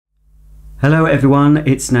Hello everyone,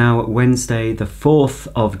 it's now Wednesday the 4th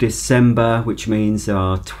of December, which means there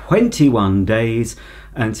are 21 days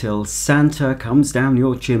until Santa comes down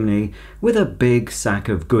your chimney with a big sack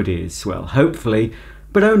of goodies. Well, hopefully,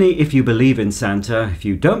 but only if you believe in Santa. If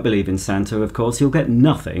you don't believe in Santa, of course, you'll get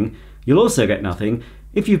nothing. You'll also get nothing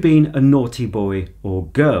if you've been a naughty boy or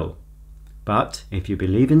girl. But if you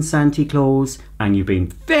believe in Santa Claus and you've been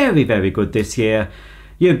very, very good this year,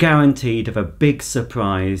 you're guaranteed of a big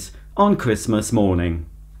surprise on Christmas morning.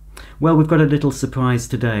 Well, we've got a little surprise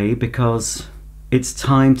today because it's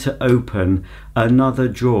time to open another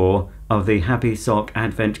drawer of the Happy Sock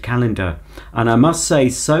Advent Calendar, and I must say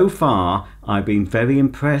so far I've been very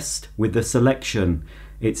impressed with the selection.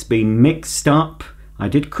 It's been mixed up. I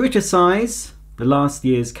did criticise the last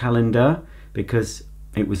year's calendar because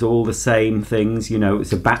it was all the same things, you know, it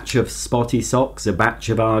was a batch of Spotty socks, a batch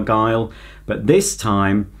of Argyle, but this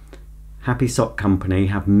time Happy Sock Company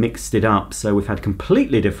have mixed it up, so we've had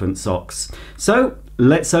completely different socks. So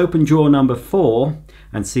let's open drawer number 4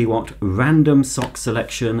 and see what random sock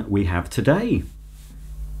selection we have today.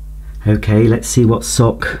 Okay, let's see what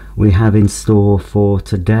sock we have in store for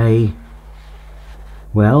today.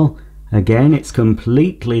 Well, again, it's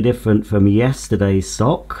completely different from yesterday's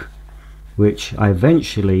sock, which I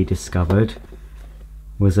eventually discovered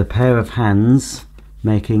was a pair of hands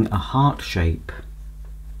making a heart shape.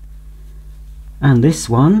 And this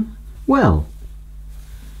one, well,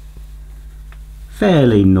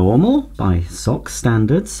 fairly normal by sock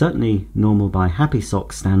standards, certainly normal by Happy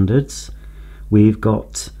Sock standards. We've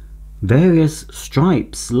got various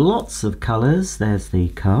stripes, lots of colours. There's the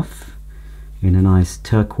cuff in a nice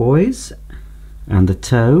turquoise and the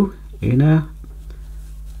toe in a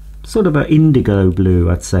sort of an indigo blue,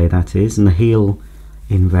 I'd say that is, and the heel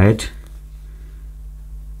in red.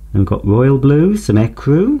 And we've got royal blue, some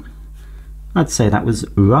ecru. I'd say that was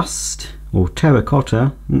rust or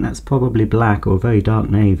terracotta, and that's probably black or very dark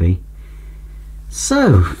navy.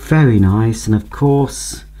 So, very nice, and of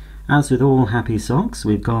course, as with all Happy Socks,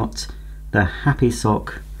 we've got the Happy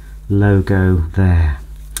Sock logo there.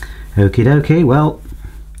 Okie dokie, well,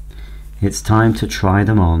 it's time to try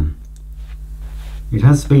them on. It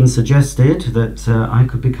has been suggested that I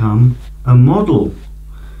could become a model.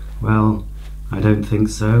 Well, I don't think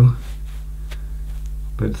so.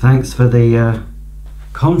 But thanks for the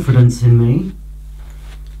confidence in me.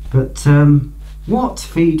 But what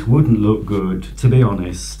feet wouldn't look good, to be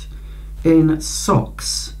honest, in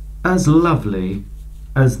socks as lovely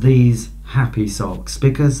as these Happy Socks,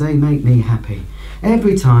 because they make me happy.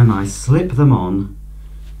 Every time I slip them on,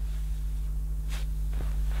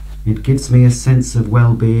 it gives me a sense of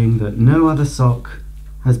well-being that no other sock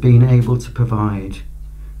has been able to provide,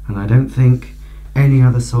 and I don't think any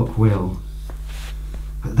other sock will.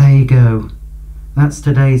 But there you go, that's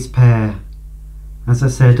today's pair. As I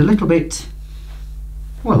said, a little bit,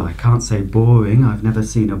 well, I can't say boring, I've never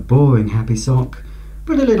seen a boring Happy Sock,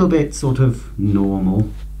 but a little bit sort of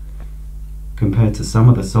normal compared to some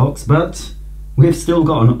of the socks, but we've still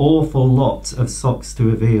got an awful lot of socks to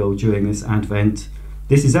reveal during this Advent.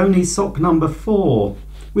 This is only sock number 4.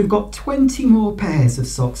 We've got 20 more pairs of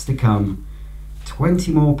socks to come.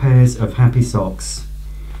 20 more pairs of Happy Socks.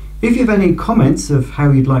 If you have any comments of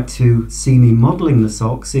how you'd like to see me modelling the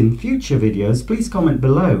socks in future videos, please comment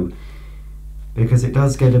below, because it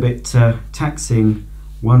does get a bit taxing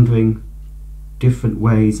wondering different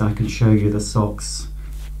ways I can show you the socks.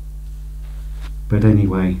 But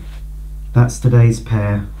anyway, that's today's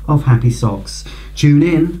pair of Happy Socks. Tune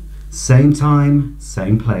in, same time,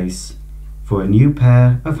 same place, for a new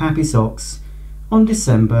pair of Happy Socks on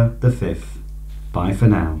December the 5th. Bye for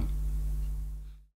now.